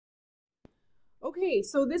Okay,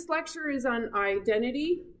 so this lecture is on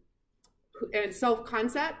identity and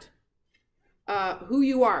self-concept, who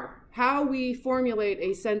you are, how we formulate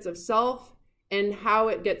a sense of self and how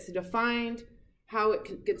it gets defined, how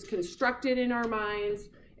it gets constructed in our minds,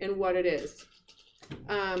 and what it is.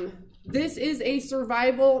 This is a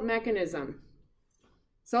survival mechanism.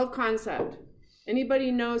 Self-concept.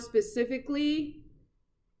 Anybody know specifically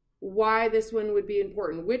why this one would be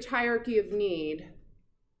important? Which hierarchy of need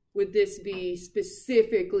would this be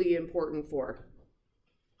specifically important for?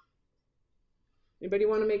 Anybody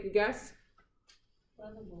want to make a guess?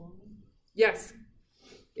 Love and belonging. Yes.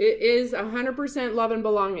 It is 100% love and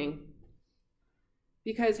belonging.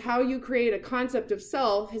 Because how you create a concept of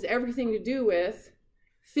self has everything to do with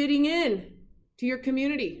fitting in to your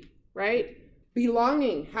community, right?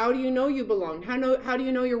 Belonging. How do you know you belong? How do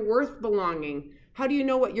you know you're worth belonging? How do you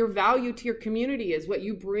know what your value to your community is, what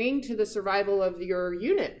you bring to the survival of your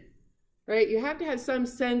unit, right? You have to have some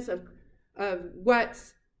sense of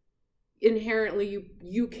what's inherently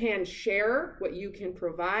you can share, what you can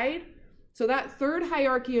provide. So that third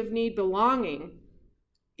hierarchy of need, belonging,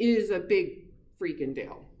 is a big freaking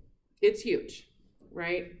deal. It's huge,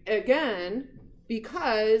 right? Again,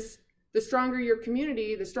 because the stronger your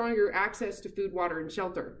community, the stronger your access to food, water, and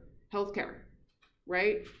shelter, healthcare,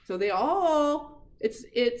 right? So they all,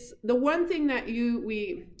 it's the one thing that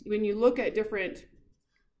when you look at different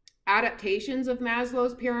adaptations of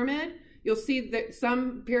Maslow's pyramid, you'll see that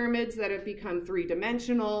some pyramids that have become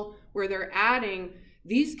three-dimensional, where they're adding,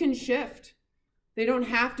 these can shift. They don't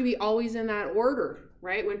have to be always in that order,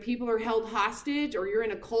 right? When people are held hostage or you're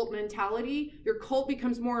in a cult mentality, your cult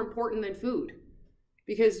becomes more important than food.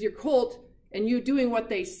 Because your cult and you doing what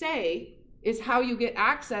they say is how you get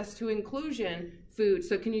access to inclusion food.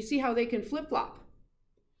 So can you see how they can flip-flop,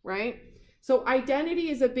 right? So identity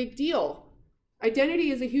is a big deal. Identity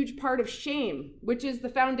is a huge part of shame, which is the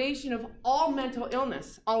foundation of all mental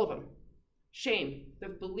illness, all of them. Shame, the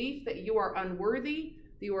belief that you are unworthy,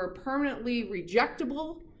 that you are permanently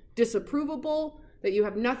rejectable, disapprovable, that you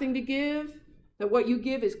have nothing to give, that what you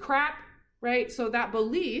give is crap, right? So that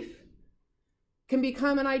belief can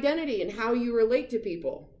become an identity in how you relate to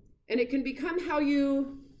people. And it can become how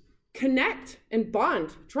you connect and bond,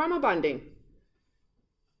 trauma bonding,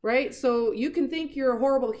 right? So you can think you're a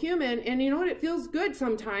horrible human, and you know what? It feels good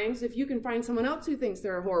sometimes if you can find someone else who thinks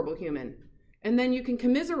they're a horrible human. And then you can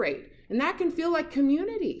commiserate. And that can feel like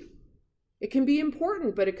community. It can be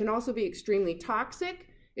important, but it can also be extremely toxic.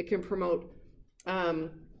 It can promote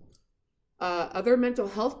other mental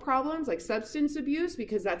health problems like substance abuse,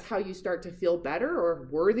 because that's how you start to feel better or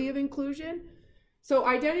worthy of inclusion. So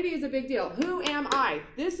identity is a big deal. Who am I?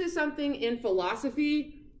 This is something in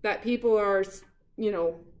philosophy that people are,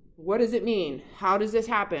 what does it mean? How does this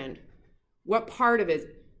happen? What part of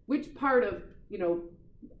it? Which part of,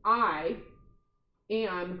 I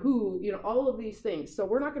am, who, all of these things. So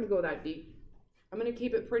we're not going to go that deep. I'm going to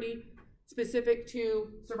keep it pretty specific to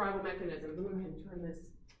survival mechanisms. I'm going to go ahead and turn this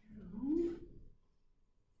on.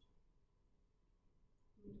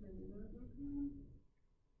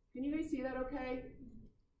 Can you guys see that okay?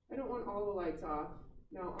 I don't want all the lights off.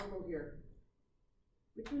 No, I'll go here.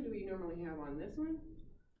 Which one do we normally have on? This one?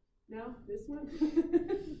 No? This one?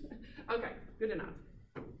 Okay, good enough.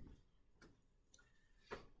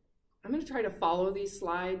 I'm going to try to follow these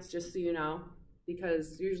slides just so you know,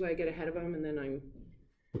 because usually I get ahead of them and then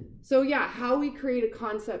So yeah, how we create a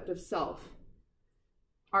concept of self.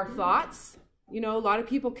 Our thoughts, a lot of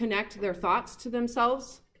people connect their thoughts to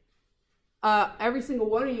themselves. Every single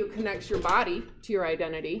one of you connects your body to your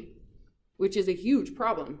identity, which is a huge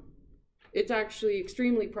problem. It's actually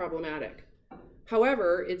extremely problematic.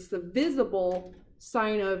 However, it's the visible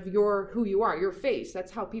sign of who you are, your face.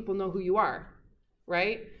 That's how people know who you are,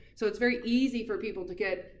 right? So it's very easy for people to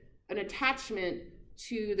get an attachment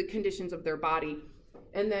to the conditions of their body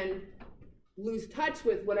and then lose touch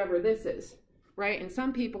with whatever this is, right? And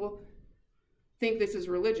some people think this is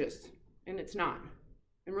religious, and it's not.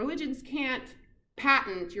 And religions can't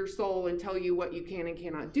patent your soul and tell you what you can and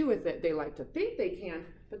cannot do with it. They like to think they can,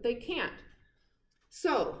 but they can't.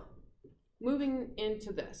 So, moving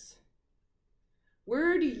into this.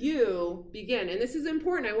 Where do you begin? And this is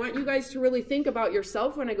important. I want you guys to really think about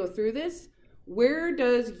yourself when I go through this. Where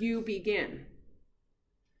does you begin?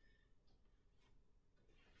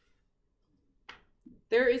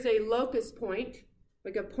 There is a locus point,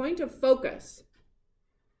 like a point of focus,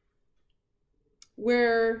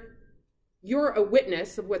 where you're a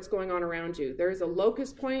witness of what's going on around you. There is a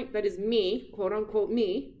locus point that is me, quote unquote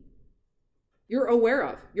me, you're aware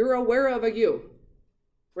of. You're aware of a you,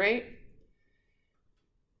 right?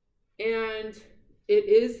 And it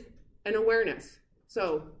is an awareness.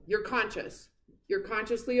 So you're conscious. You're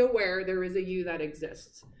consciously aware there is a you that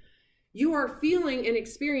exists. You are feeling and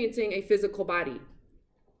experiencing a physical body,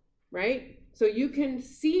 right? So you can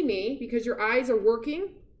see me because your eyes are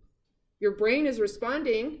working. Your brain is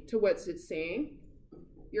responding to what it's saying.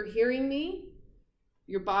 You're hearing me.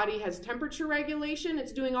 Your body has temperature regulation.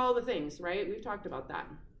 It's doing all the things, right? We've talked about that.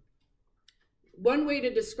 One way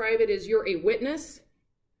to describe it is you're a witness.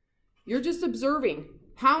 You're just observing.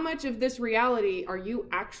 How much of this reality are you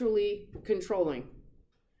actually controlling?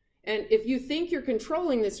 And if you think you're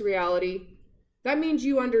controlling this reality, that means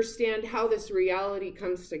you understand how this reality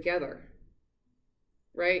comes together,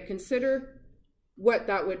 right? Consider what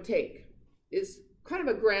that would take. It's kind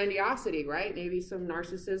of a grandiosity, right? Maybe some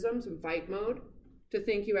narcissism, some fight mode, to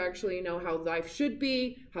think you actually know how life should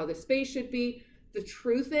be, how the space should be. The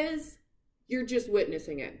truth is, you're just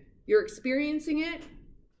witnessing it. You're experiencing it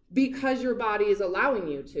because your body is allowing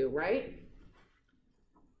you to, right?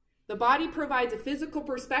 The body provides a physical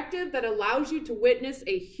perspective that allows you to witness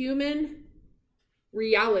a human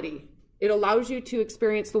reality. It allows you to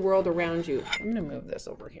experience the world around you. I'm going to move this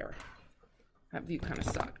over here. That view kind of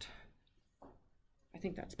sucked. I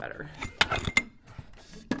think that's better.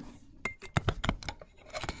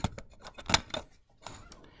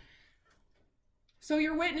 So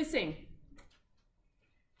you're witnessing.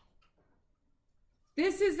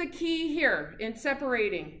 This is the key here in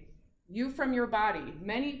separating you from your body.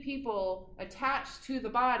 Many people attach to the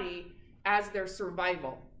body as their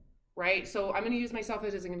survival, right? So I'm going to use myself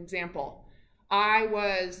as an example. I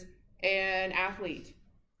was an athlete.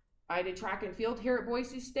 I did track and field here at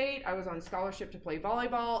Boise State. I was on scholarship to play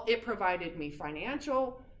volleyball. It provided me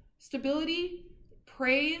financial stability,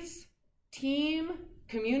 praise, team,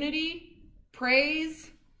 community,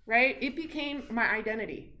 praise, right? It became my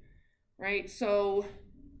identity, right? So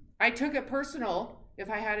I took it personal. If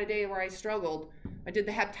I had a day where I struggled, I did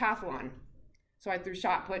the heptathlon. So I threw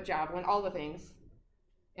shot put, javelin, all the things.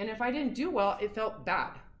 And if I didn't do well, it felt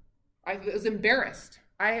bad. I was embarrassed.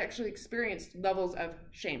 I actually experienced levels of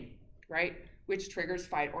shame, right? Which triggers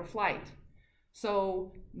fight or flight.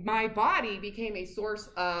 So my body became a source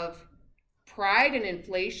of pride and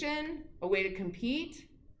inflation, a way to compete,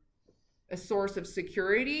 a source of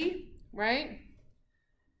security, right?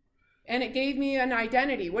 And it gave me an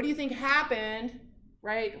identity. What do you think happened,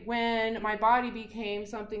 right, when my body became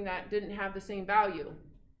something that didn't have the same value?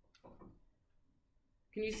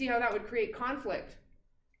 Can you see how that would create conflict?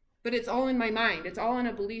 But it's all in my mind. It's all in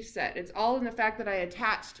a belief set. It's all in the fact that I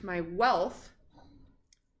attached my wealth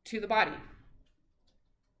to the body.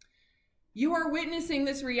 You are witnessing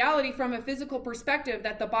this reality from a physical perspective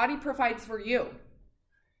that the body provides for you.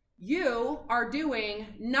 You are doing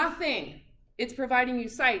nothing. It's providing you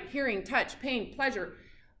sight, hearing, touch, pain, pleasure.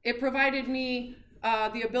 It provided me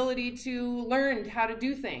the ability to learn how to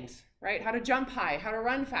do things, right? How to jump high, how to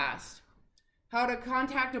run fast, how to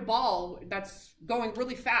contact a ball that's going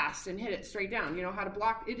really fast and hit it straight down, you know, how to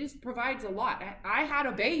block. It just provides a lot. I had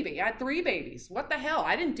a baby. I had 3 babies. What the hell?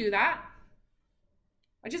 I didn't do that.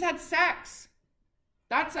 I just had sex.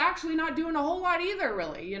 That's actually not doing a whole lot either,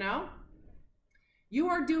 really, you know? You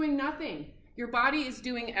are doing nothing. Your body is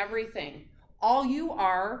doing everything. All you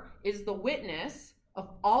are is the witness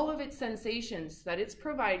of all of its sensations that it's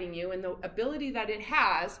providing you and the ability that it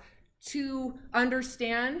has to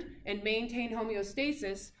understand and maintain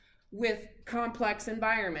homeostasis with complex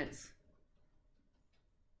environments.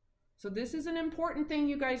 So this is an important thing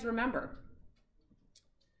you guys remember.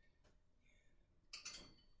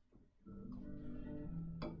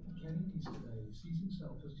 Kenny today sees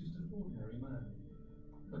himself as just an ordinary man.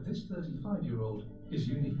 But this 35-year-old is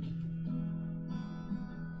unique.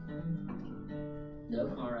 No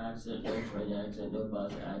car accident, no train accident, no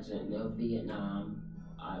bus accident, no Vietnam.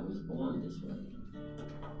 I was born this way.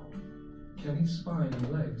 Kenny's spine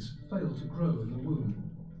and legs failed to grow in the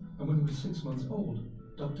womb, and when he was 6 months old,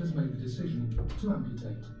 doctors made the decision to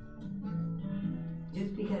amputate.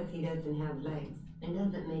 Just because he doesn't have legs, it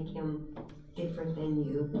doesn't make him different than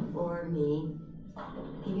you or me.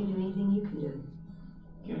 He can do anything you can do.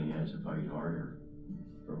 Kenny has to fight harder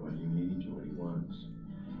for what he needs and what he wants.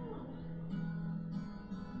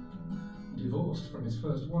 Divorced from his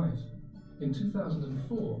first wife, in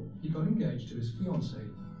 2004, he got engaged to his fiancée,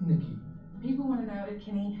 Nikki. People want to know if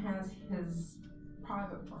Kenny has his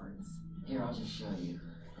private parts. Here, I'll just show you.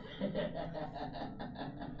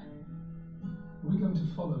 We're going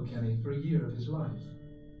to follow Kenny for a year of his life.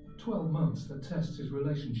 12 months that tests his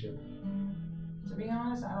relationship. To be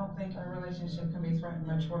honest, I don't think our relationship can be threatened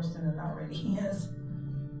much worse than it already is.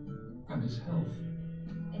 And his health.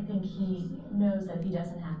 I think he knows that if he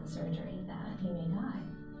doesn't have the surgery, that he may die.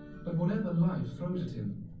 But whatever whatever life throws at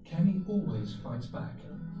him, Kenny always fights back.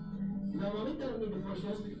 No, Mommy don't need to push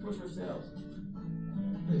us, we can push ourselves.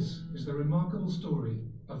 This is the remarkable story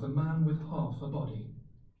of the man with half a body.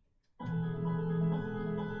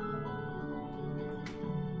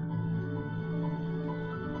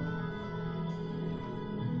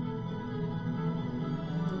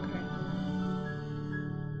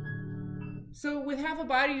 So with half a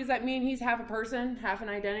body, does that mean he's half a person, half an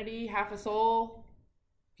identity, half a soul?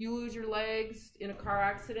 If you lose your legs in a car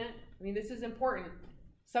accident, I mean, this is important.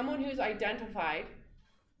 Someone who's identified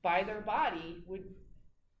by their body would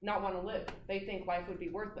not want to live. They think life would be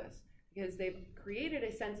worthless because they've created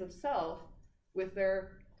a sense of self with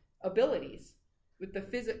their abilities, with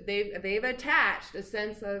the they've attached a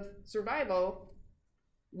sense of survival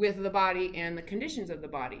with the body and the conditions of the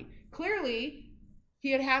body. Clearly,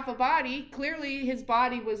 he had half a body. Clearly, his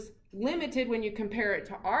body was limited when you compare it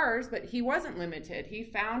to ours, but he wasn't limited. He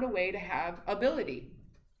found a way to have ability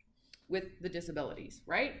with the disabilities,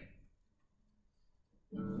 right?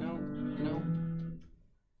 No.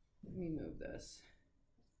 Let me move this.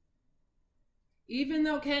 Even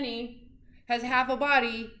though Kenny has half a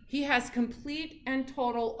body, he has complete and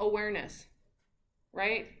total awareness,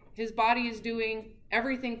 right? His body is doing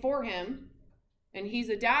everything for him. And he's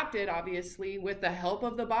adapted, obviously, with the help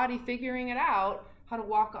of the body, figuring it out, how to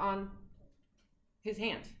walk on his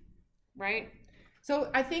hand, right?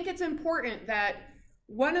 So I think it's important that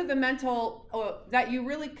one of the mental, that you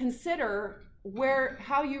really consider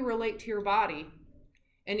how you relate to your body.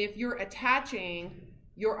 And if you're attaching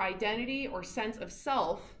your identity or sense of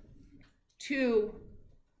self to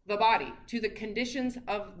the body, to the conditions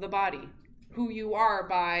of the body, who you are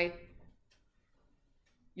by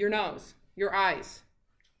your nose, your eyes,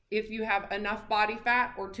 if you have enough body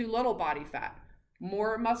fat or too little body fat,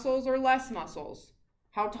 more muscles or less muscles,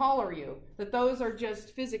 how tall are you? That those are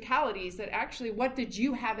just physicalities that actually, what did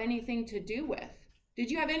you have anything to do with? Did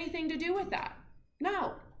you have anything to do with that?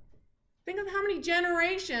 No. Think of how many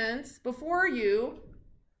generations before you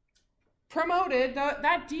promoted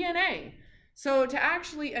that DNA. So to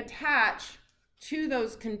actually attach to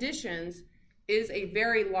those conditions is a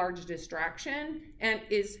very large distraction and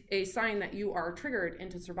is a sign that you are triggered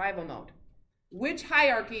into survival mode. Which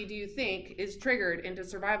hierarchy do you think is triggered into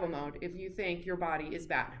survival mode if you think your body is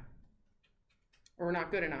bad or not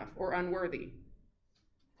good enough or unworthy?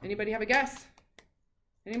 Anybody have a guess?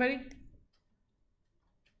 Anybody?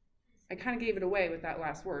 I kind of gave it away with that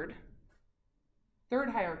last word. Third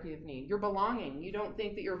hierarchy of need, your belonging. You don't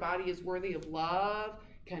think that your body is worthy of love,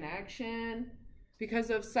 connection, because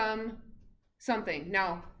of something.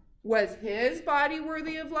 Now, was his body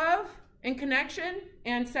worthy of love and connection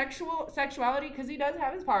and sexuality? Because he does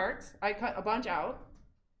have his parts. I cut a bunch out,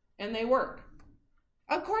 and they work.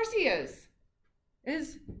 Of course he is.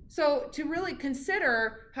 So to really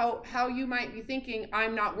consider how you might be thinking,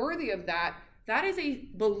 I'm not worthy of that, that is a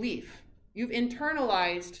belief. You've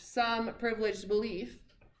internalized some privileged belief,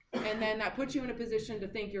 and then that puts you in a position to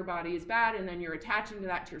think your body is bad, and then you're attaching to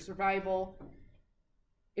that to your survival.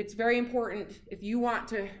 It's very important, if you want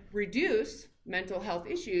to reduce mental health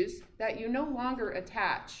issues, that you no longer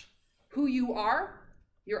attach who you are,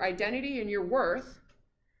 your identity, and your worth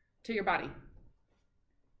to your body.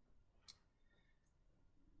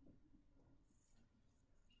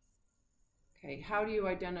 Okay, how do you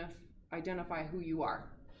identify who you are?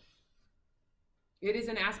 It is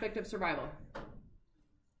an aspect of survival.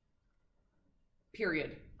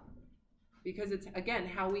 Period. Because it's, again,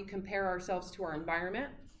 how we compare ourselves to our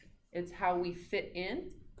environment. It's how we fit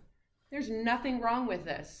in. There's nothing wrong with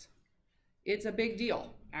this. It's a big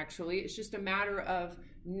deal, actually. It's just a matter of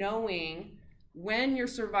knowing when your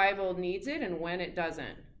survival needs it and when it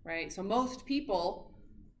doesn't, right? So most people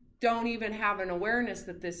don't even have an awareness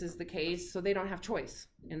that this is the case, so they don't have choice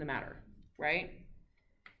in the matter, right?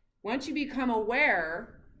 Once you become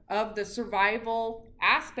aware of the survival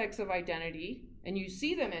aspects of identity and you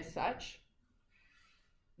see them as such,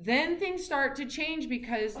 then things start to change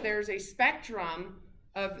because there's a spectrum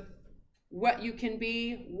of what you can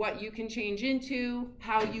be, what you can change into,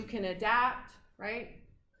 how you can adapt, right?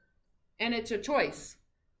 And it's a choice.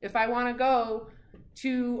 If I want to go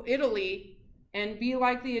to Italy and be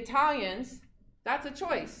like the Italians, that's a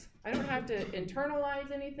choice. I don't have to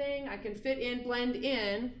internalize anything. I can fit in, blend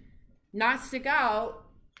in, not stick out.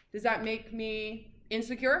 Does that make me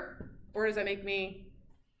insecure, or does that make me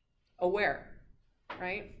aware,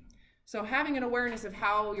 right? So having an awareness of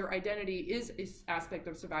how your identity is an aspect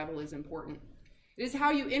of survival is important. It is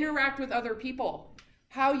how you interact with other people,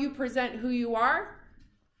 how you present who you are,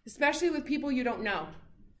 especially with people you don't know.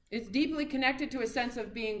 It's deeply connected to a sense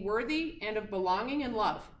of being worthy and of belonging and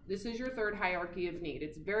love. This is your third hierarchy of need.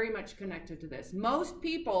 It's very much connected to this. Most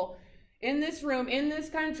people in this room, in this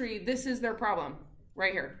country, this is their problem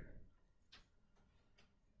right here.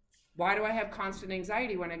 Why do I have constant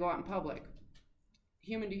anxiety when I go out in public?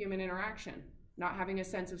 Human-to-human interaction, not having a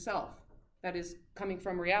sense of self that is coming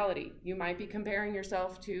from reality. You might be comparing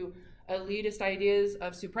yourself to elitist ideas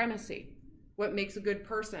of supremacy, what makes a good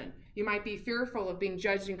person. You might be fearful of being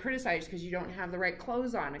judged and criticized because you don't have the right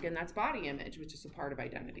clothes on. Again, that's body image, which is a part of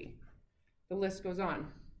identity. The list goes on.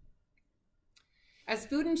 As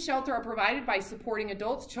food and shelter are provided by supporting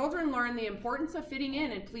adults, children learn the importance of fitting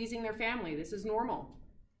in and pleasing their family. This is normal.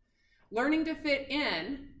 Learning to fit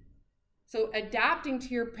in, so adapting to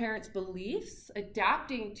your parents' beliefs,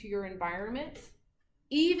 adapting to your environment,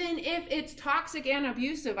 even if it's toxic and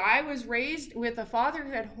abusive. I was raised with a father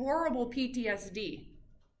who had horrible PTSD.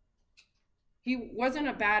 He wasn't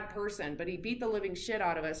a bad person, but he beat the living shit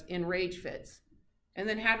out of us in rage fits, and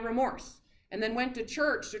then had remorse, and then went to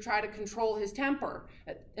church to try to control his temper.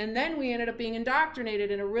 And then we ended up being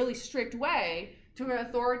indoctrinated in a really strict way to an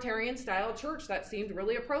authoritarian style church that seemed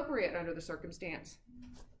really appropriate under the circumstance.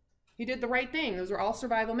 He did the right thing. Those are all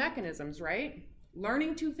survival mechanisms, right?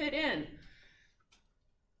 Learning to fit in.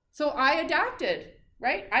 So I adapted,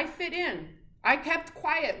 right? I fit in. I kept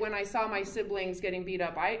quiet when I saw my siblings getting beat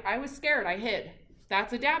up. I was scared. I hid.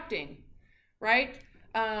 That's adapting, right?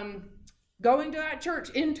 Going to that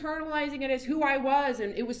church, internalizing it as who I was,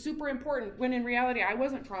 and it was super important, when in reality I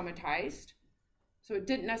wasn't traumatized. So it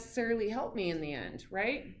didn't necessarily help me in the end,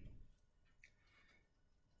 right?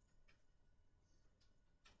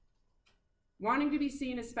 Wanting to be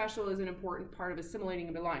seen as special is an important part of assimilating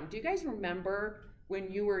and belonging. Do you guys remember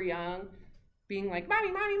when you were young being like,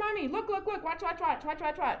 mommy, mommy, mommy, look, look, look, watch, watch, watch, watch,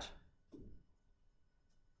 watch, watch?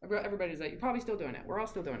 Everybody's like, you're probably still doing it. We're all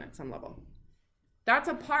still doing it at some level. That's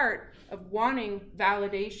a part of wanting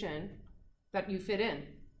validation that you fit in,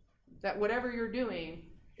 that whatever you're doing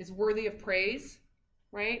is worthy of praise,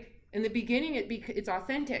 right? In the beginning, it's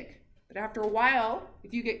authentic. But after a while,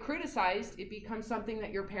 if you get criticized, it becomes something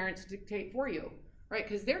that your parents dictate for you, right?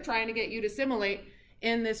 Because they're trying to get you to assimilate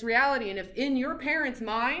in this reality. And if in your parents'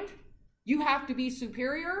 mind, you have to be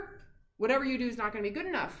superior, whatever you do is not going to be good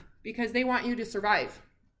enough because they want you to survive.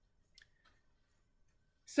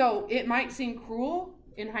 So it might seem cruel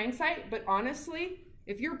in hindsight, but honestly,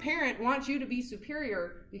 if your parent wants you to be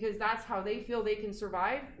superior because that's how they feel they can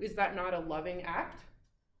survive, is that not a loving act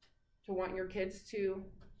to want your kids to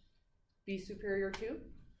be superior to?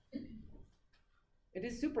 It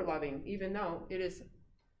is super loving, even though it is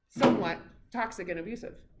somewhat toxic and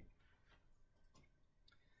abusive.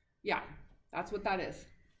 Yeah, that's what that is.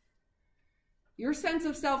 Your sense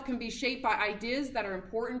of self can be shaped by ideas that are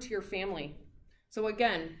important to your family. So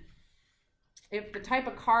again, if the type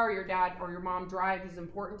of car your dad or your mom drives is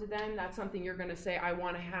important to them, that's something you're going to say, I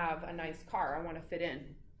want to have a nice car. I want to fit in.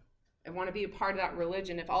 I want to be a part of that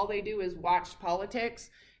religion. If all they do is watch politics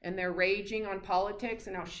and they're raging on politics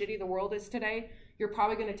and how shitty the world is today, you're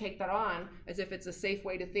probably going to take that on as if it's a safe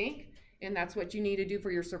way to think, and that's what you need to do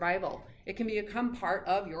for your survival. It can become part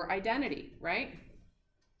of your identity, right?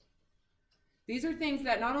 These are things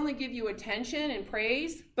that not only give you attention and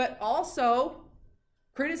praise, but also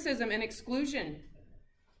criticism and exclusion.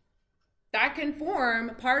 That can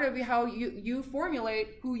form part of how you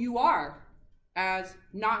formulate who you are as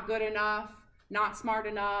not good enough, not smart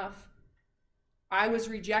enough. I was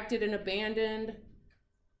rejected and abandoned.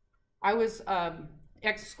 I was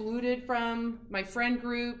excluded from my friend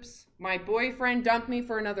groups. My boyfriend dumped me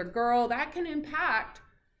for another girl. That can impact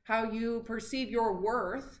how you perceive your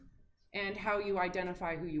worth and how you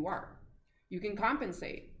identify who you are. You can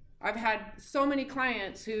compensate. I've had so many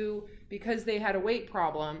clients who, because they had a weight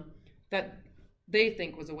problem that they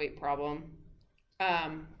think was a weight problem,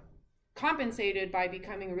 compensated by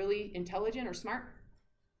becoming really intelligent or smart.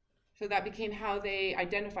 So that became how they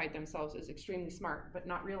identified themselves as extremely smart, but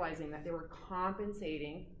not realizing that they were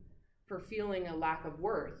compensating for feeling a lack of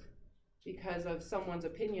worth because of someone's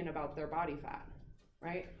opinion about their body fat,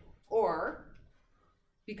 right? Or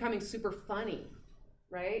becoming super funny,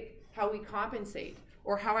 right? How we compensate.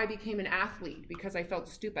 Or how I became an athlete because I felt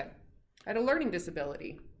stupid. I had a learning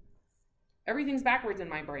disability. Everything's backwards in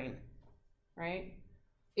my brain, right?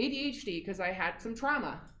 ADHD because I had some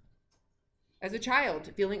trauma as a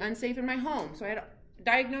child, feeling unsafe in my home. So I had a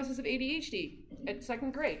diagnosis of ADHD at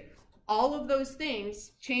 2nd grade. All of those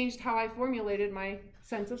things changed how I formulated my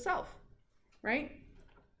sense of self, right?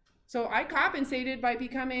 So I compensated by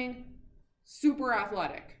becoming super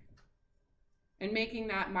athletic and making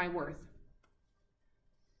that my worth.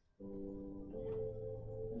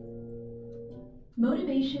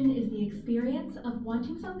 Motivation is the experience of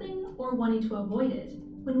wanting something or wanting to avoid it.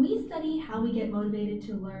 When we study how we get motivated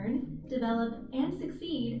to learn, develop, and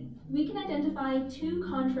succeed, we can identify two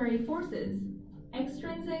contrary forces,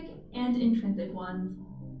 extrinsic and intrinsic ones.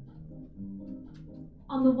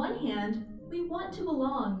 On the one hand, we want to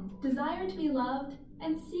belong, desire to be loved,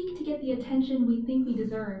 and seek to get the attention we think we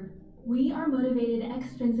deserve. We are motivated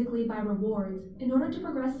extrinsically by rewards in order to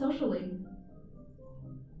progress socially.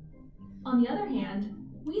 On the other hand,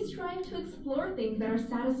 we strive to explore things that are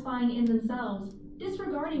satisfying in themselves,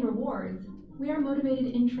 disregarding rewards. We are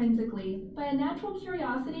motivated intrinsically by a natural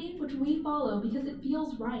curiosity which we follow because it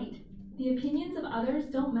feels right. The opinions of others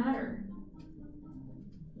don't matter.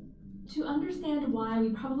 To understand why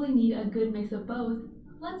we probably need a good mix of both,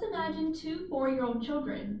 let's imagine two 4-year-old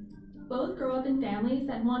children. Both grow up in families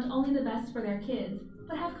that want only the best for their kids,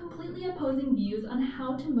 but have completely opposing views on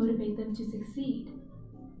how to motivate them to succeed.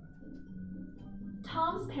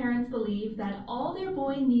 Tom's parents believe that all their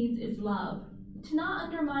boy needs is love. To not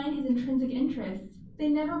undermine his intrinsic interests, they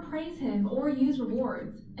never praise him or use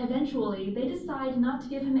rewards. Eventually, they decide not to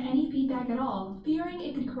give him any feedback at all, fearing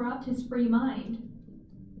it could corrupt his free mind.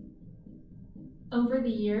 Over the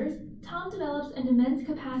years, Tom develops an immense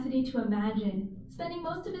capacity to imagine, spending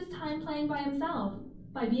most of his time playing by himself.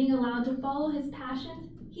 By being allowed to follow his passions,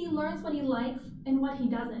 he learns what he likes and what he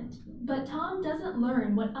doesn't. But Tom doesn't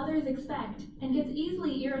learn what others expect and gets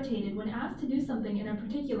easily irritated when asked to do something in a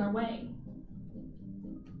particular way.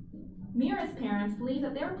 Mira's parents believe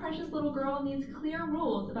that their precious little girl needs clear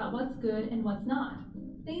rules about what's good and what's not.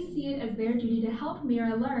 They see it as their duty to help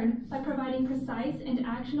Mira learn by providing precise and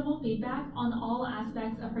actionable feedback on all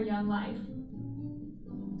aspects of her young life.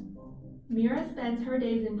 Mira spends her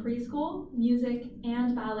days in preschool, music,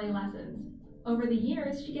 and ballet lessons. Over the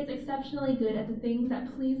years, she gets exceptionally good at the things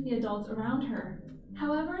that please the adults around her.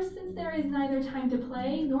 However, since there is neither time to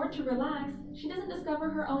play nor to relax, she doesn't discover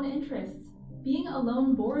her own interests. Being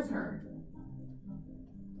alone bores her.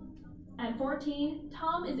 At 14,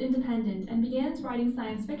 Tom is independent and begins writing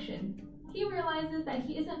science fiction. He realizes that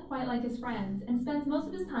he isn't quite like his friends and spends most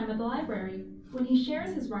of his time at the library. When he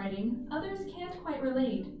shares his writing, others can't quite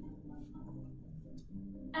relate.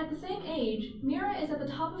 At the same age, Mira is at the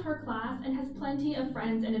top of her class and has plenty of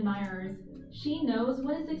friends and admirers. She knows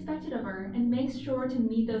what is expected of her and makes sure to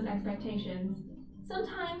meet those expectations.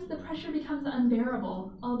 Sometimes the pressure becomes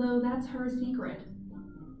unbearable, although that's her secret.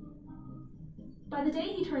 By the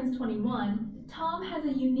day he turns 21, Tom has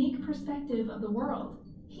a unique perspective of the world.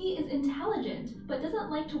 He is intelligent, but doesn't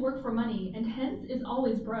like to work for money and hence is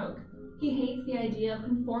always broke. He hates the idea of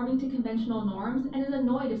conforming to conventional norms and is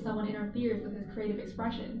annoyed if someone interferes with his creative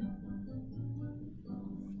expression.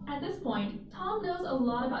 At this point, Tom knows a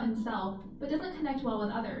lot about himself, but doesn't connect well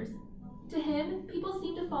with others. To him, people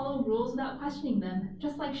seem to follow rules without questioning them,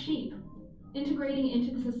 just like sheep. Integrating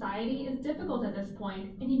into the society is difficult at this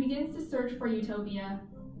point, and he begins to search for utopia.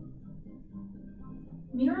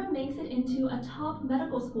 Mira makes it into a top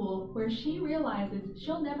medical school where she realizes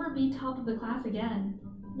she'll never be top of the class again.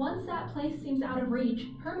 Once that place seems out of reach,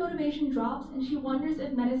 her motivation drops and she wonders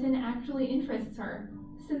if medicine actually interests her.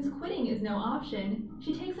 Since quitting is no option,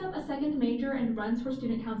 she takes up a second major and runs for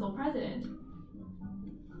student council president.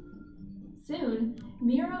 Soon,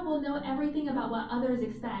 Mira will know everything about what others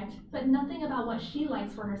expect, but nothing about what she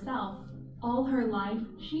likes for herself. All her life,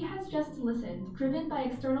 she has just listened, driven by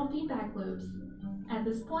external feedback loops. At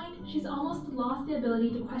this point, she's almost lost the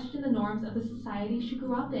ability to question the norms of the society she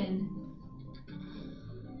grew up in.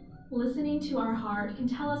 Listening to our heart can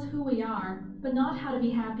tell us who we are, but not how to be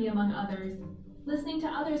happy among others. Listening to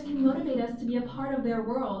others can motivate us to be a part of their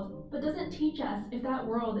world, but doesn't teach us if that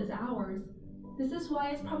world is ours. This is why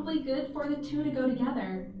it's probably good for the two to go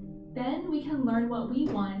together. Then we can learn what we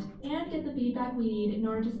want and get the feedback we need in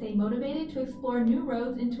order to stay motivated to explore new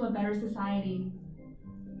roads into a better society.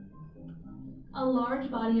 A large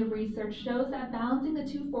body of research shows that balancing the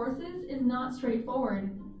two forces is not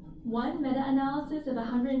straightforward. One meta-analysis of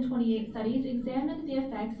 128 studies examined the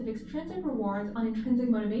effects of extrinsic rewards on intrinsic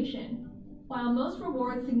motivation. While most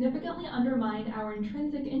rewards significantly undermine our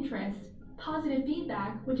intrinsic interest, positive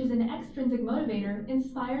feedback, which is an extrinsic motivator,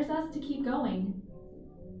 inspires us to keep going.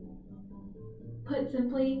 Put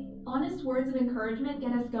simply, honest words of encouragement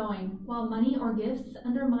get us going, while money or gifts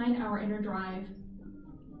undermine our inner drive.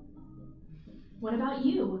 What about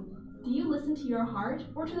you? Do you listen to your heart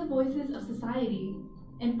or to the voices of society?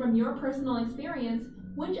 And from your personal experience,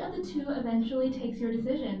 which of the two eventually takes your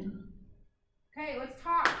decision? Okay, let's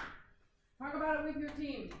talk. Talk about it with your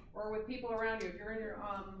team or with people around you. If you're in your,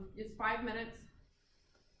 it's 5 minutes.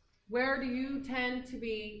 Where do you tend to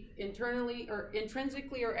be internally or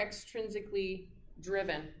intrinsically or extrinsically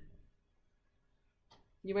driven.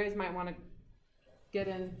 You guys might want to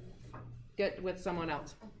get with someone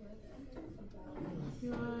else.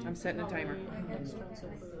 I'm setting a timer.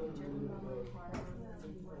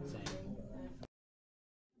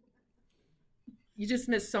 You just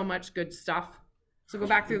missed so much good stuff. So go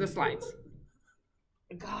back through the slides.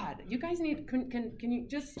 God, you guys need, can you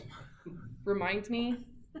just remind me?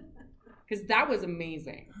 Because that was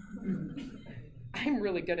amazing. I'm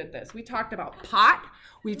really good at this. We talked about pot.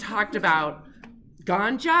 We talked about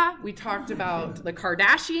ganja. We talked about the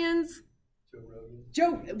Kardashians.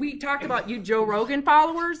 We talked about you Joe Rogan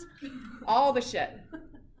followers. All the shit.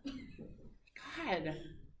 God.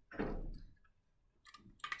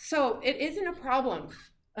 So it isn't a problem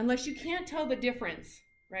unless you can't tell the difference,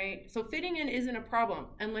 right? So fitting in isn't a problem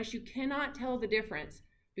unless you cannot tell the difference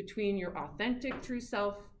between your authentic true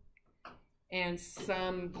self and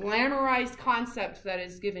some glamorized concept that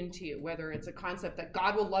is given to you, whether it's a concept that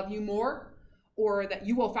God will love you more, or that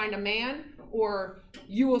you will find a man, or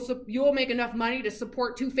you will make enough money to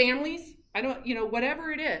support 2 families.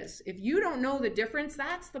 Whatever it is. If you don't know the difference,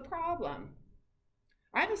 that's the problem.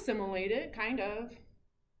 I've assimilated, kind of.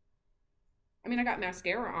 I mean, I got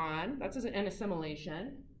mascara on. That's an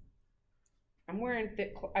assimilation. I'm wearing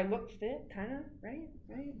fit. I look fit, kind of, right?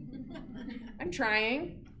 I'm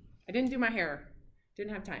trying. I didn't do my hair.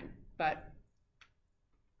 Didn't have time. But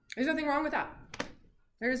there's nothing wrong with that.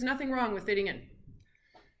 There is nothing wrong with fitting in.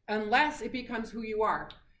 Unless it becomes who you are.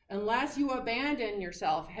 Unless you abandon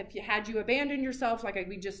yourself. Had you abandoned yourself like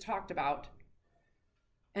we just talked about,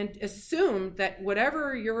 and assume that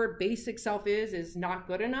whatever your basic self is not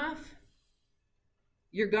good enough,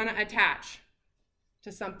 you're going to attach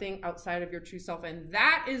to something outside of your true self. And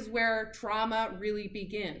that is where trauma really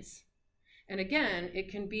begins. And again,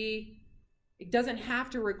 it doesn't have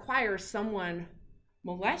to require someone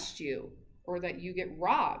molest you or that you get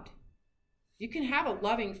robbed. You can have a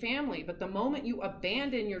loving family, but the moment you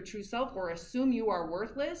abandon your true self or assume you are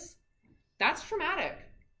worthless, that's traumatic.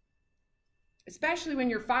 Especially when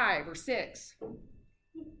you're 5 or 6.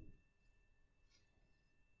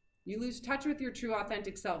 You lose touch with your true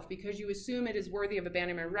authentic self because you assume it is worthy of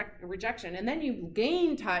abandonment or rejection. And then you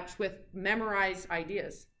gain touch with memorized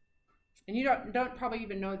ideas. And you don't probably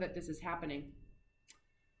even know that this is happening.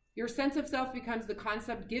 Your sense of self becomes the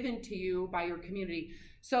concept given to you by your community.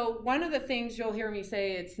 So one of the things you'll hear me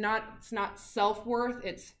say, it's not self-worth,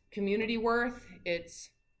 it's community worth,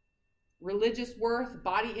 it's religious worth,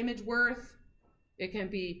 body image worth. It can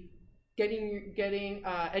be getting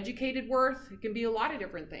educated worth. It can be a lot of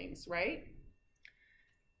different things, right?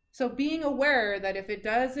 So being aware that if it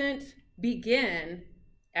doesn't begin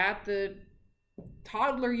at the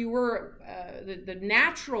toddler you were, the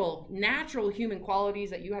natural human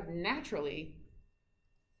qualities that you have naturally,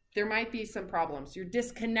 there might be some problems. You're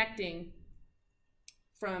disconnecting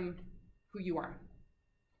from who you are.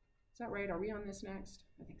 Is that right? Are we on this next?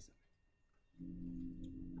 I think so.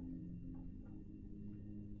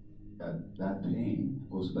 That pain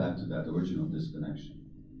goes back to that original disconnection.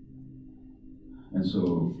 And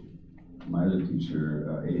so my other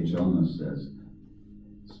teacher, A.H. Elmas, says,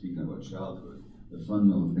 speaking about childhood, the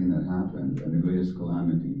fundamental thing that happened and the greatest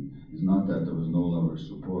calamity is not that there was no love or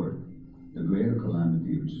support. The greater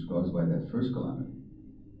calamity, which is caused by that first calamity,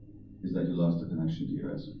 is that you lost the connection to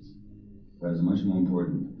your essence. That is much more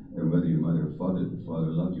important than whether your mother or father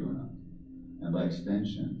loved you or not. And by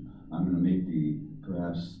extension, I'm going to make the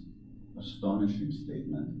perhaps astonishing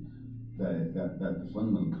statement that the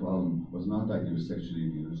fundamental problem was not that you were sexually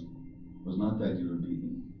abused, was not that you were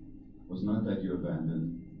beaten, was not that you were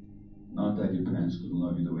abandoned, not that your parents couldn't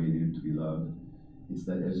love you the way you needed to be loved. It's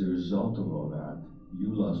that as a result of all that,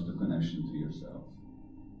 you lost the connection to yourself.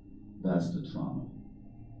 That's the trauma.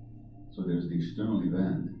 So there's the external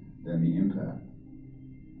event, then the impact.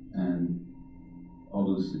 And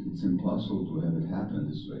although it's impossible to have it happen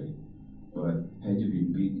this way, but had you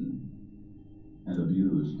been beaten and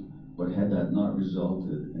abused, but had that not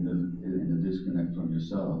resulted in the disconnect from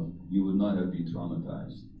yourself, you would not have been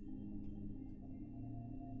traumatized.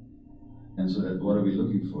 And so that what are we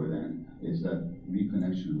looking for then is that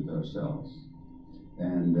reconnection with ourselves.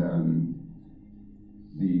 And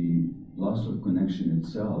the loss of connection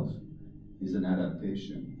itself is an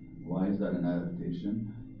adaptation. Why is that an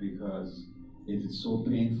adaptation? Because if it's so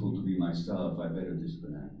painful to be myself, I better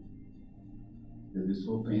disconnect. If it's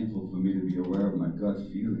so painful for me to be aware of my gut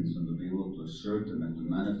feelings and to be able to assert them and to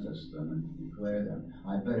manifest them and to declare them,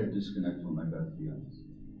 I better disconnect from my gut feelings.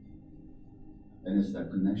 And it's that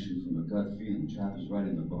connection from the gut feeling, which happens right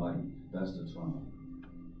in the body. That's the trauma.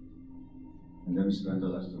 And then we spend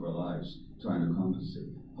the rest of our lives trying to compensate.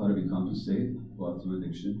 How do we compensate? what, through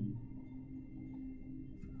addiction,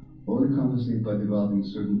 or we compensate by developing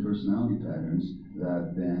certain personality patterns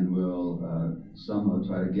that then will somehow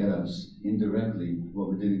try to get us indirectly what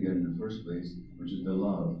we didn't get in the first place, which is the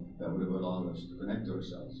love that would have allowed us to connect to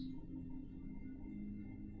ourselves.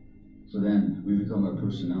 So then we become our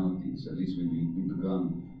personalities. At least we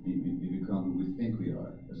become who we think we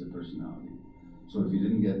are as a personality. So if you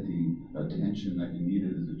didn't get the attention that you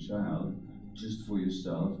needed as a child, just for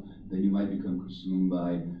yourself, then you might become consumed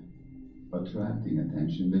by attracting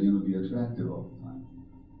attention, then you'll be attractive all the time.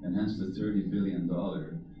 And hence the $30 billion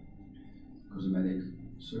cosmetic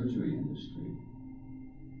surgery industry,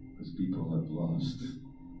 because people have lost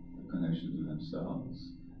the connection to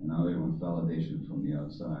themselves, and now they want validation from the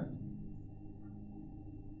outside.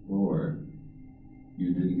 Or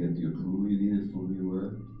you didn't get the approval you needed for who you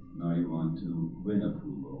were, now you want to win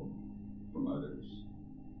approval from others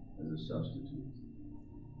as a substitute.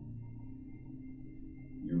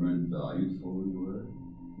 You weren't valued for who you were,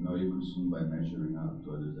 now you're consumed by measuring up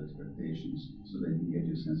to others' expectations so they can get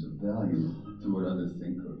your sense of value through what others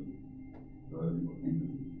think of you, what other people think of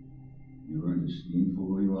you. You weren't esteemed for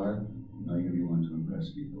who you are, now you're going to be one to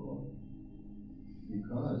impress people.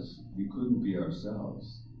 Because we couldn't be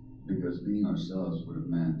ourselves, because being ourselves would have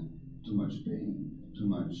meant too much pain, too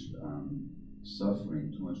much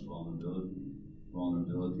suffering, too much vulnerability.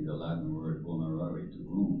 Vulnerability, the Latin word vulnerare, to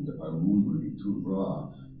wound. Our wound would be too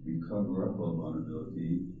raw. We cover up our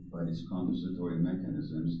vulnerability by these compensatory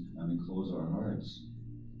mechanisms, and we close our hearts.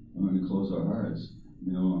 And when we close our hearts,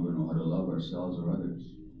 we no longer know how to love ourselves or others.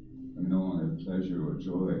 And we no longer have pleasure or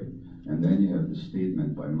joy. And then you have the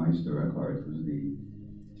statement by Meister Eckhart, who's the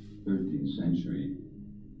 13th century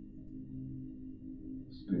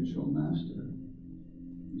spiritual master,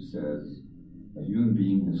 who says, a human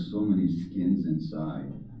being has so many skins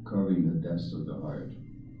inside, covering the depths of the heart.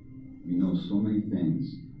 We know so many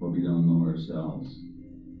things, but we don't know ourselves.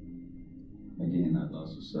 Again, that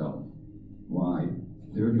loss of self. Why?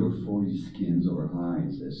 30 or 40 skins or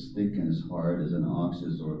hides, as thick and as hard as an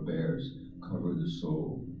ox's or a bear's, cover the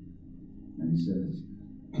soul. And he says,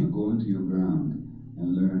 go into your ground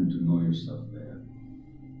and learn to know yourself there.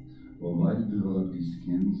 Well, why do we develop these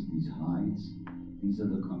skins, these hides? These are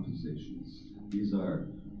the compensations. These are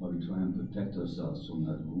how we try and protect ourselves from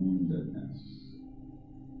that woundedness.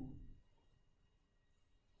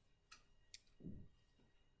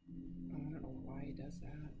 I don't know why he does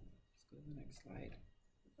that. Let's go to the next slide.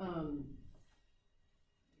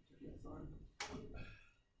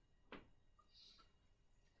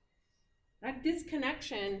 That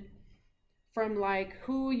disconnection from like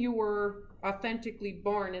who you were authentically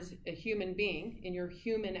born as a human being in your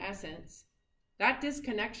human essence, that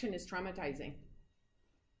disconnection is traumatizing.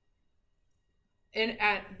 And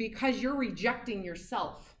because you're rejecting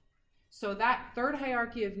yourself. So that third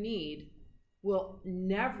hierarchy of need will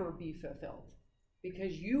never be fulfilled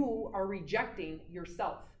because you are rejecting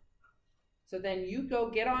yourself. So then you go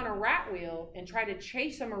get on a rat wheel and try to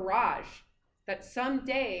chase a mirage that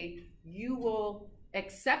someday you will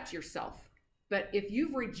accept yourself. But if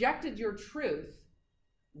you've rejected your truth,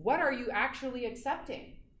 what are you actually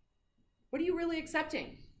accepting? What are you really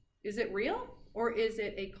accepting? Is it real or is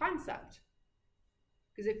it a concept?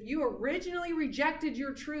 Because if you originally rejected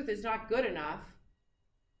your truth as not good enough,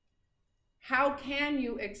 how can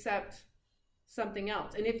you accept something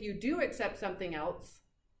else? And if you do accept something else,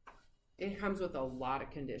 it comes with a lot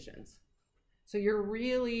of conditions. So you're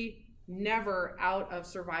really never out of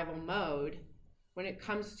survival mode when it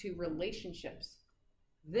comes to relationships.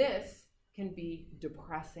 This can be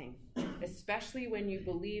depressing, especially when you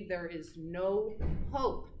believe there is no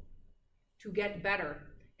hope to get better.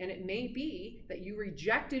 And it may be that you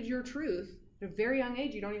rejected your truth at a very young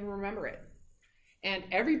age, you don't even remember it. And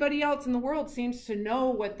everybody else in the world seems to know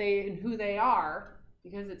what they and who they are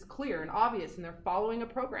because it's clear and obvious and they're following a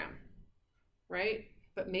program, right?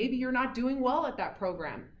 But maybe you're not doing well at that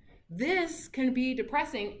program. This can be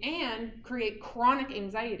depressing and create chronic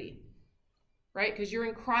anxiety, right? Because you're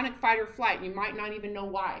in chronic fight or flight. You might not even know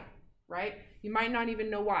why, right? You might not even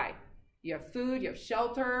know why. You have food, you have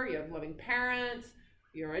shelter, you have loving parents,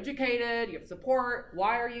 you're educated, you have support.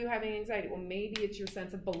 Why are you having anxiety? Well, maybe it's your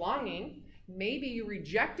sense of belonging. Maybe you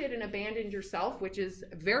rejected and abandoned yourself, which is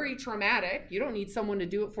very traumatic. You don't need someone to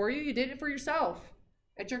do it for you. You did it for yourself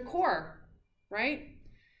at your core, right?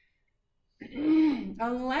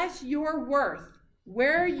 Unless your worth,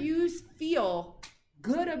 where you feel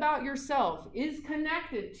good about yourself, is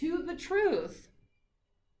connected to the truth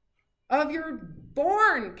of your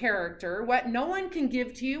born character, what no one can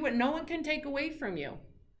give to you, what no one can take away from you,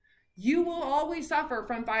 you will always suffer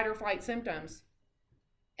from fight or flight symptoms.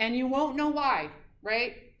 And you won't know why.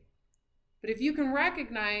 right? But if you can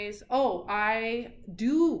recognize, oh, I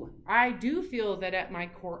do feel that at my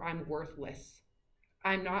core I'm worthless.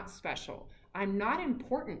 I'm not special. I'm not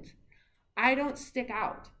important. I don't stick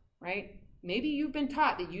out, right? Maybe you've been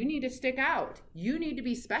taught that you need to stick out. You need to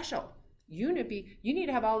be special. You need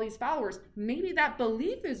to have all these followers. Maybe that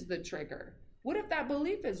belief is the trigger. What if that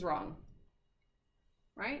belief is wrong?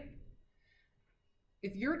 Right?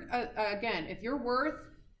 If you're, again, if your worth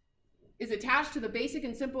is attached to the basic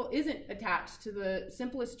and simple, isn't attached to the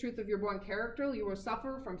simplest truth of your born character, you will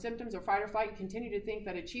suffer from symptoms of fight or flight and continue to think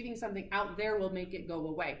that achieving something out there will make it go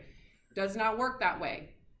away. Does not work that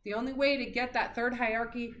way. The only way to get that third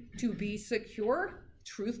hierarchy to be secure,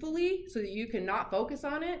 truthfully, so that you cannot focus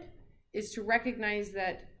on it, is to recognize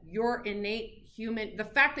that your innate human, the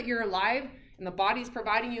fact that you're alive and the body's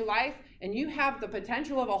providing you life, and you have the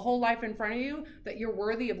potential of a whole life in front of you, that you're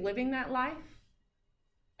worthy of living that life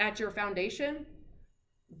at your foundation,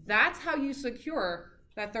 that's how you secure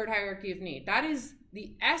that third hierarchy of need. That is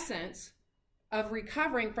the essence of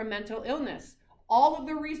recovering from mental illness. All of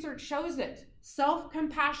the research shows it.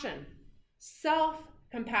 Self-compassion,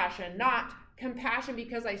 not compassion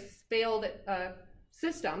because I failed at a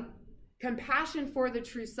system, compassion for the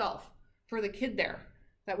true self, for the kid there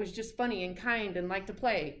that was just funny and kind and liked to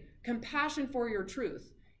play. Compassion for your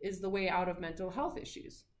truth is the way out of mental health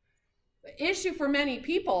issues. The issue for many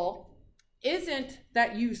people isn't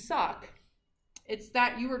that you suck. It's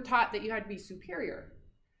that you were taught that you had to be superior.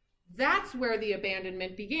 That's where the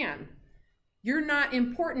abandonment began. You're not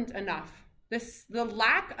important enough. The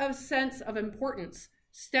lack of sense of importance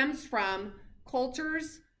stems from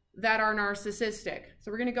cultures that are narcissistic.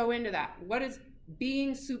 So we're going to go into that. What is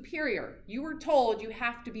being superior? You were told you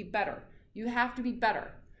have to be better. You have to be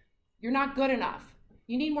better. You're not good enough.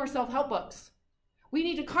 You need more self-help books. We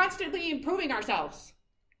need to constantly improving ourselves.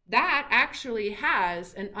 That actually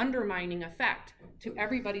has an undermining effect to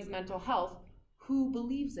everybody's mental health who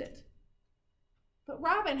believes it. But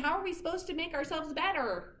Robin, how are we supposed to make ourselves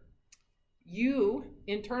better? You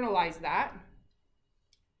internalize that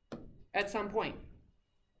at some point.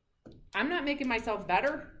 I'm not making myself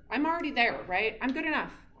better. I'm already there, right? I'm good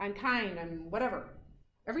enough. I'm kind. I'm whatever.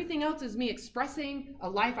 Everything else is me expressing a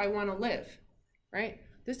life I want to live, right?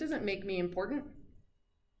 This doesn't make me important.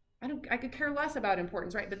 I could care less about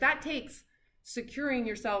importance, right? But that takes securing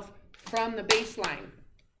yourself from the baseline,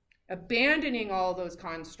 abandoning all those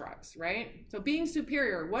constructs, right? So being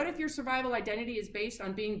superior. What if your survival identity is based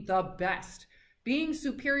on being the best, being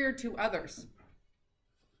superior to others?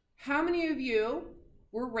 How many of you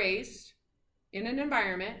were raised in an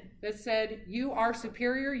environment that said you are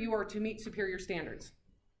superior, you are to meet superior standards?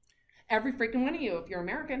 Every freaking one of you, if you're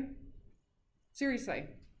American. Seriously,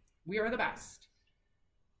 we are the best.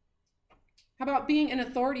 How about being an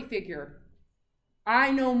authority figure?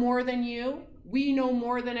 I know more than you. We know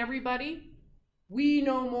more than everybody. We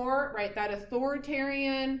know more, right? That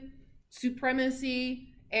authoritarian supremacy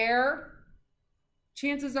air.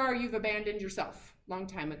 Chances are you've abandoned yourself a long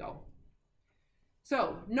time ago.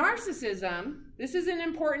 So narcissism, this is an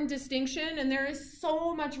important distinction, and there is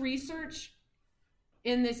so much research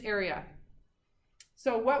in this area.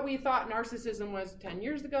 So what we thought narcissism was 10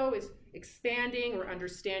 years ago is expanding or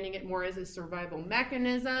understanding it more as a survival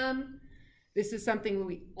mechanism. This is something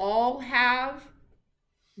we all have.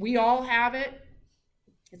 We all have it.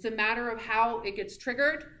 It's a matter of how it gets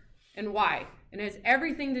triggered and why. And it has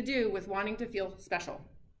everything to do with wanting to feel special.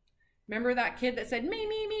 Remember that kid that said, me,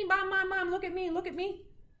 mom, look at me.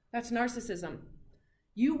 That's narcissism.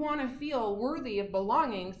 You want to feel worthy of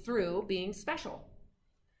belonging through being special.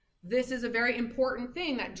 This is a very important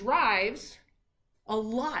thing that drives a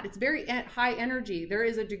lot. It's very high energy. There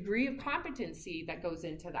is a degree of competency that goes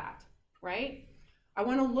into that, right? I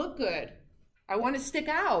want to look good. I want to stick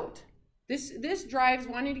out. This drives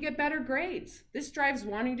wanting to get better grades. This drives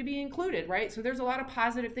wanting to be included, right? So there's a lot of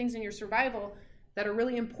positive things in your survival that are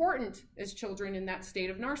really important as children in that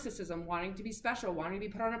state of narcissism, wanting to be special, wanting to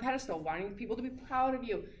be put on a pedestal, wanting people to be proud of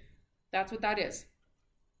you. That's what that is.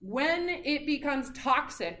 When it becomes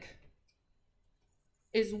toxic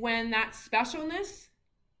is when that specialness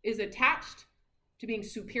is attached to being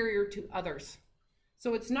superior to others.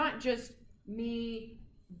 So it's not just me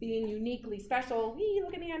being uniquely special.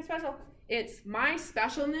 Look at me, I'm special. It's my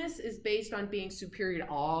specialness is based on being superior to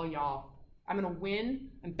all y'all. I'm gonna win.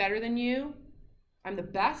 I'm better than you. I'm the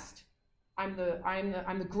best. I'm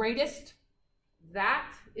the greatest.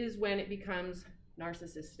 That is when it becomes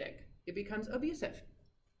narcissistic. It becomes abusive,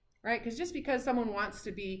 right? Because just because someone wants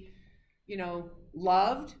to be,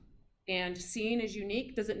 loved and seen as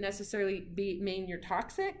unique doesn't necessarily mean you're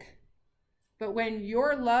toxic. But when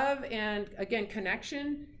your love and, again,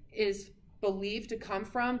 connection is believed to come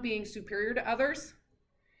from being superior to others,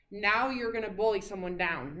 now you're going to bully someone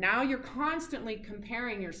down. Now you're constantly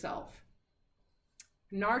comparing yourself.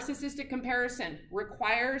 Narcissistic comparison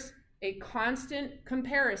requires a constant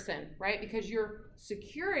comparison, right? Because your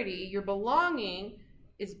security, your belonging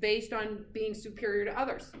is based on being superior to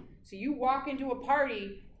others. So you walk into a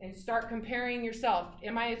party and start comparing yourself.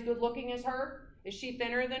 Am I as good looking as her? Is she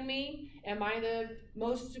thinner than me? Am I the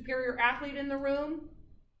most superior athlete in the room?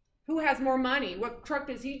 Who has more money? What truck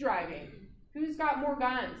is he driving? Who's got more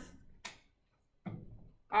guns?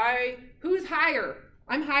 Who's higher?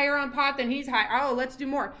 I'm higher on pot than he's high. Oh, let's do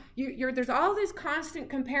more. There's all this constant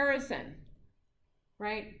comparison,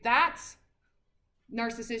 right? That's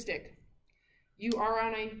narcissistic. You are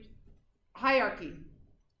on a hierarchy,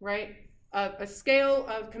 right? A scale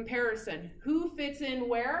of comparison. Who fits in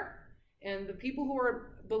where? And the people who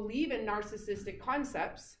believe in narcissistic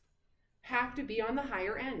concepts have to be on the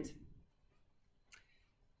higher end.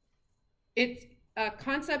 It's a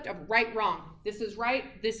concept of right, wrong. This is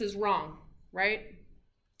right, this is wrong, right?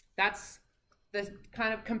 That's the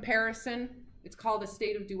kind of comparison. It's called a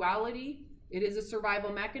state of duality. It is a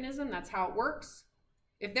survival mechanism. That's how it works.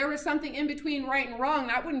 If there was something in between right and wrong,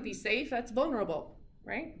 that wouldn't be safe. That's vulnerable,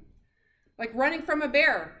 right? Like running from a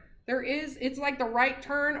bear. It's like the right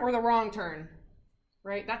turn or the wrong turn,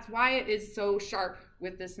 right? That's why it is so sharp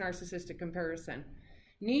with this narcissistic comparison.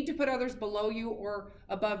 Need to put others below you or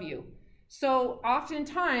above you. So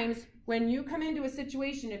oftentimes when you come into a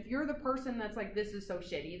situation, if you're the person that's like, this is so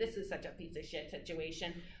shitty, this is such a piece of shit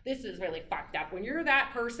situation, this is really fucked up. When you're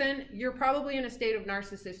that person, you're probably in a state of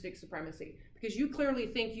narcissistic supremacy because you clearly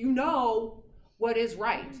think you know what is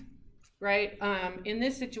right. Right? In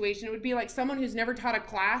this situation, it would be like someone who's never taught a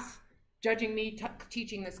class judging me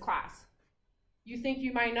teaching this class. You think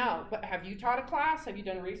you might know, but have you taught a class? Have you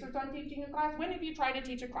done research on teaching a class? When have you tried to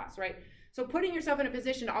teach a class, right? So putting yourself in a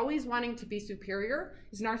position always wanting to be superior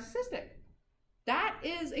is narcissistic. That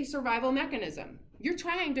is a survival mechanism. You're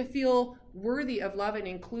trying to feel worthy of love and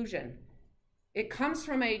inclusion. It comes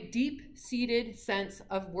from a deep-seated sense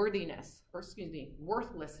of worthiness,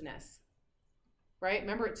 worthlessness. Right?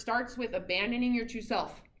 Remember, it starts with abandoning your true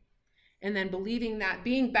self and then believing that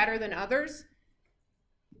being better than others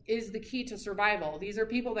is the key to survival. These are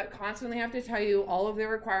people that constantly have to tell you all of their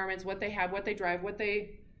requirements, what they have, what they drive, what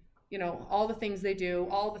they, all the things they do,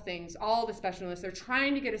 all the specialness. They're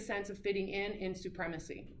trying to get a sense of fitting in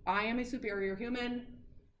supremacy. I am a superior human,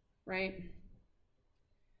 right?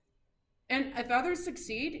 And if others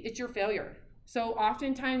succeed, it's your failure. So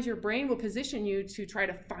oftentimes your brain will position you to try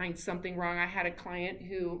to find something wrong. I had a client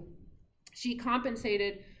who she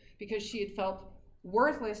compensated because she had felt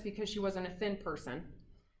worthless because she wasn't a thin person,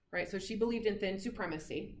 right? So she believed in thin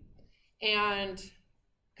supremacy and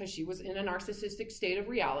because she was in a narcissistic state of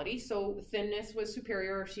reality. So thinness was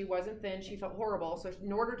superior. If she wasn't thin, she felt horrible. So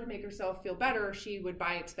in order to make herself feel better, she would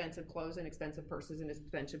buy expensive clothes and expensive purses and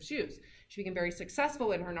expensive shoes. She became very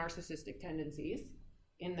successful in her narcissistic tendencies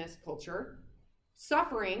in this culture,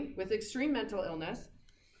 suffering with extreme mental illness.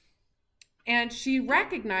 And she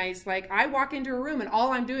recognized, like, I walk into a room and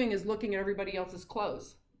all I'm doing is looking at everybody else's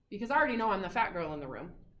clothes because I already know I'm the fat girl in the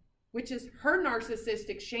room, which is her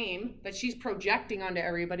narcissistic shame that she's projecting onto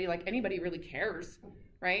everybody like anybody really cares,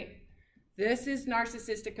 right? This is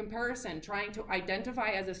narcissistic comparison, trying to identify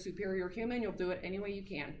as a superior human. You'll do it any way you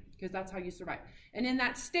can because that's how you survive. And in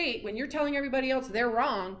that state, when you're telling everybody else they're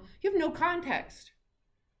wrong, you have no context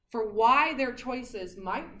for why their choices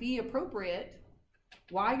might be appropriate,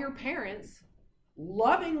 why your parents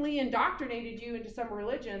lovingly indoctrinated you into some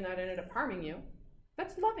religion that ended up harming you.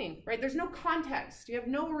 That's loving, right? There's no context. You have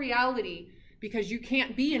no reality because you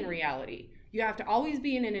can't be in reality. You have to always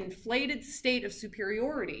be in an inflated state of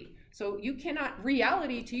superiority. So you cannot,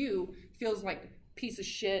 reality to you feels like piece of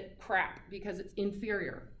shit crap because it's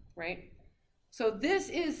inferior, right? So this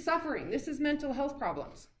is suffering. This is mental health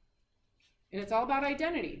problems. And it's all about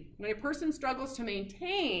identity. When a person struggles to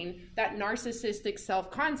maintain that narcissistic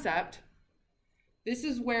self-concept, this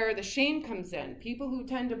is where the shame comes in. People who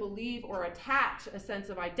tend to believe or attach a sense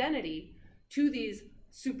of identity to these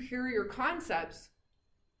superior concepts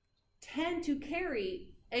tend to carry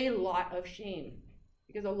a lot of shame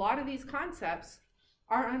because a lot of these concepts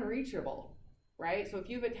are unreachable, right? So if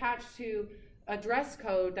you've attached to a dress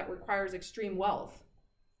code that requires extreme wealth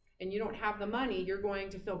and you don't have the money, you're going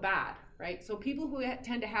to feel bad, right? So people who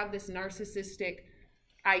tend to have this narcissistic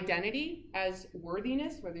identity as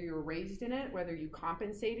worthiness, whether you were raised in it, whether you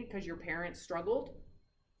compensated because your parents struggled,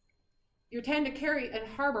 you tend to carry and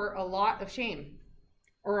harbor a lot of shame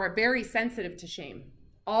or are very sensitive to shame.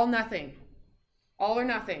 All nothing. all or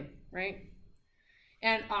nothing, right?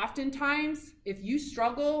 And oftentimes, if you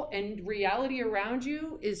struggle and reality around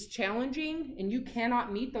you is challenging and you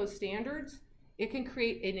cannot meet those standards, it can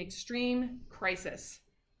create an extreme crisis.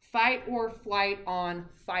 Fight or flight on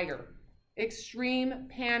fire. Extreme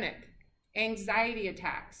panic, anxiety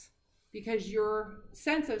attacks, because your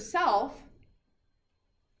sense of self,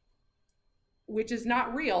 which is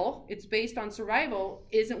not real, it's based on survival,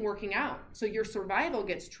 isn't working out. So your survival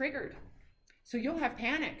gets triggered. So you'll have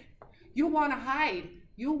panic. You'll want to hide.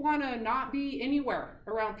 You'll want to not be anywhere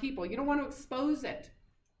around people. You don't want to expose it.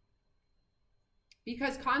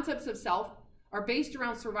 Because concepts of self are based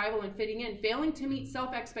around survival and fitting in. Failing to meet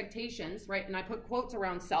self-expectations, right? And I put quotes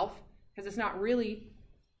around self because it's not really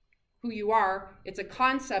who you are. It's a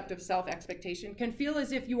concept of self-expectation. Can feel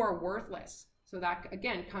as if you are worthless. So that,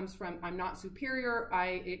 again, comes from I'm not superior.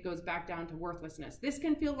 It goes back down to worthlessness. This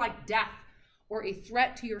can feel like death or a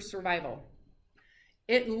threat to your survival.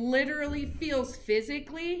 It literally feels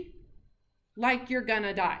physically like you're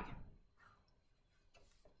gonna die.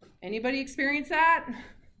 Anybody experience that?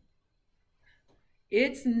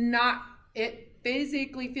 It's not, it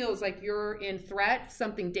physically feels like you're in threat,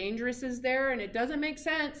 something dangerous is there, and it doesn't make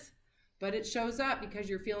sense, but it shows up because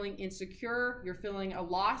you're feeling insecure, you're feeling a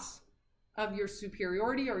loss of your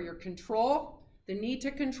superiority or your control, the need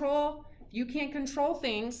to control. If you can't control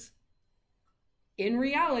things, in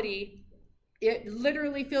reality, it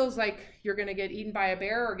literally feels like you're gonna get eaten by a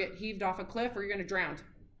bear or get heaved off a cliff or you're gonna drown.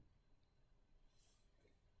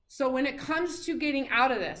 So when it comes to getting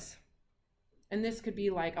out of this, and this could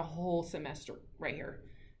be like a whole semester right here,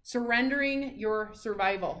 surrendering your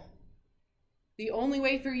survival. The only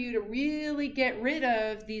way for you to really get rid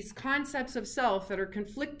of these concepts of self that are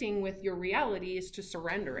conflicting with your reality is to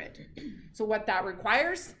surrender it. So what that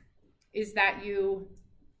requires is that you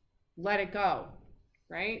let it go.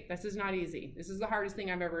 Right? This is not easy. This is the hardest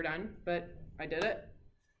thing I've ever done, but I did it.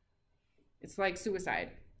 It's like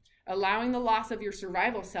suicide. Allowing the loss of your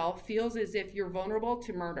survival self feels as if you're vulnerable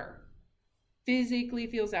to murder. Physically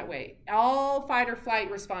feels that way. All fight or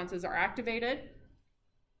flight responses are activated.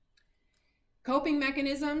 Coping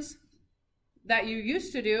mechanisms that you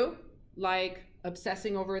used to do, like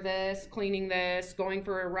obsessing over this, cleaning this, going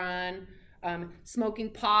for a run, smoking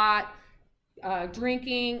pot,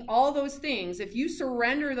 drinking, all those things, if you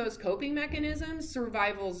surrender those coping mechanisms,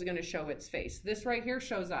 survival is going to show its face. This right here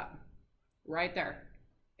shows up right there,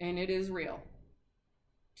 and it is real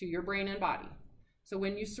to your brain and body. So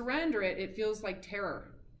when you surrender it, it feels like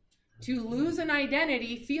terror. To lose an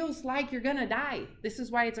identity feels like you're going to die. This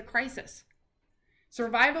is why it's a crisis.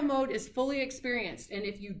 Survival mode is fully experienced, and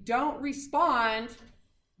if you don't respond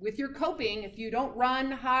with your coping, if you don't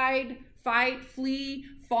run, hide, fight, flee,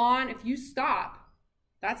 fawn, if you stop,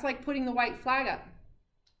 that's like putting the white flag up.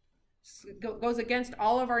 It goes against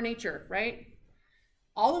all of our nature, right?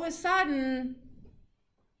 All of a sudden,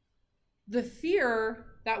 the fear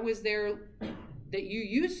that was there that you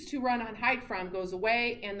used to run and hide from goes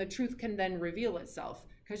away, and the truth can then reveal itself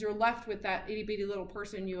because you're left with that itty-bitty little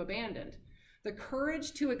person you abandoned. The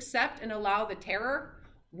courage to accept and allow the terror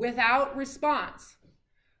without response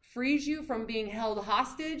frees you from being held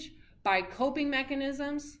hostage by coping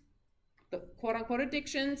mechanisms, the quote-unquote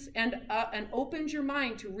addictions, and opens your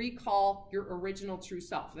mind to recall your original true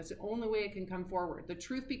self. That's the only way it can come forward. The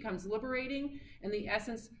truth becomes liberating, and the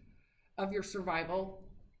essence of your survival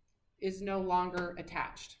is no longer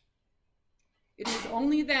attached. It is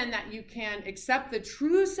only then that you can accept the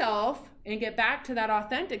true self and get back to that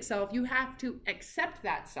authentic self. You have to accept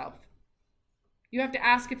that self. You have to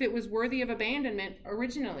ask if it was worthy of abandonment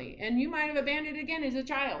originally. And you might have abandoned it again as a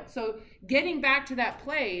child. So getting back to that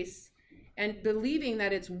place and believing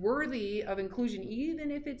that it's worthy of inclusion, even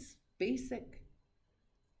if it's basic,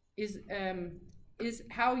 is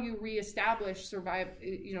how you reestablish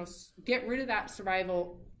get rid of that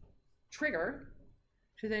survival trigger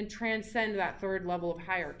to then transcend that third level of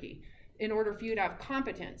hierarchy in order for you to have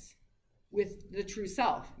competence with the true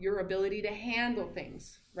self, your ability to handle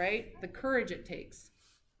things, right? The courage it takes.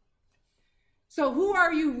 So who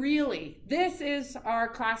are you really? This is our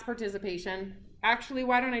class participation. Actually,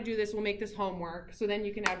 why don't I do this? We'll make this homework so then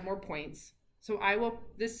you can add more points. So I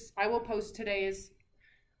will post today's,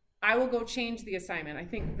 I will go change the assignment. I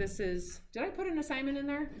think this is, did I put an assignment in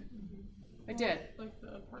there? I did. Like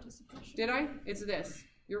the participation. Did I? It's this.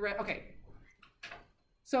 You're right. Okay.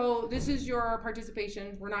 So this is your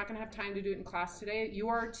participation. We're not going to have time to do it in class today. You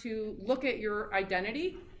are to look at your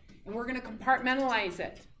identity, and we're going to compartmentalize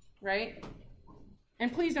it, right?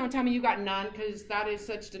 And please don't tell me you got none, because that is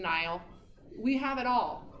such denial. We have it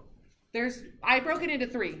all. I broke it into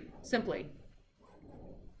 3, simply.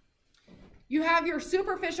 You have your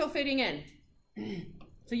superficial fitting in.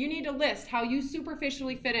 So you need to list how you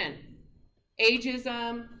superficially fit in.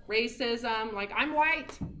 Ageism, racism, like I'm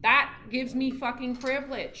white. That gives me fucking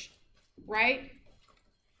privilege, right?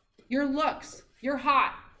 Your looks, you're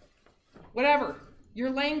hot, whatever. Your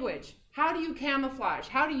language. How do you camouflage?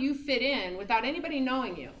 How do you fit in without anybody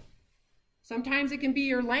knowing you? Sometimes it can be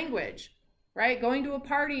your language, right? Going to a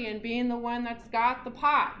party and being the one that's got the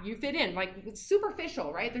pot. You fit in. Like, it's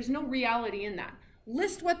superficial, right? There's no reality in that.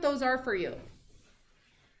 List what those are for you.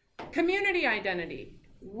 Community identity.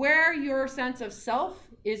 Where your sense of self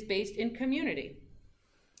is based in community.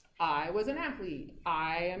 I was an athlete.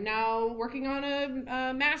 I am now working on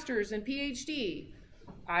a master's and PhD.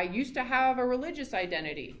 I used to have a religious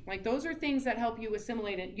identity. Like, those are things that help you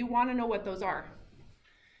assimilate it. You want to know what those are.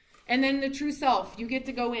 And then the true self, you get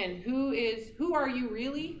to go in. Who are you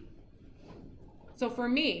really? So for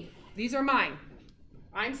me, these are mine.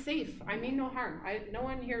 I'm safe. I mean no harm. No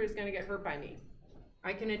one here is going to get hurt by me.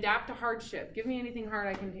 I can adapt to hardship. Give me anything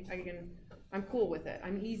hard, I'm cool with it.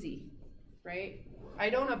 I'm easy, right? I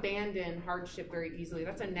don't abandon hardship very easily.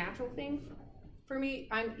 That's a natural thing for me.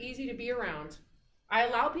 I'm easy to be around. I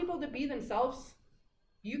allow people to be themselves.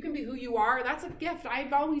 You can be who you are. That's a gift.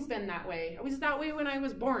 I've always been that way. I was that way when I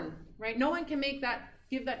was born, right? No one can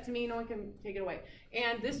give that to me. No one can take it away.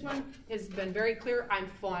 And this one has been very clear. I'm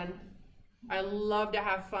fun. I love to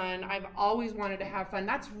have fun. I've always wanted to have fun.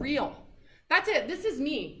 That's real. That's it. This is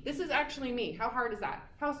me. This is actually me. How hard is that?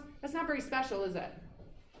 That's not very special, is it?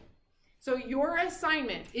 So your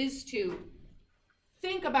assignment is to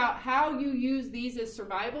think about how you use these as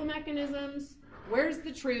survival mechanisms. Where's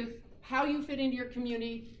the truth? How you fit into your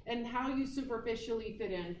community, and how you superficially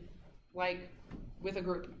fit in, like with a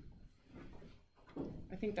group.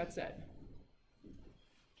 I think that's it.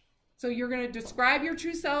 So you're going to describe your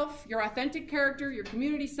true self, your authentic character, your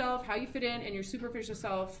community self, how you fit in, and your superficial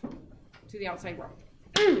self to the outside world.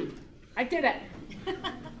 I did it.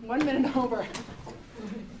 1 minute over.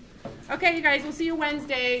 Okay, you guys, we'll see you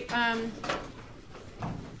Wednesday.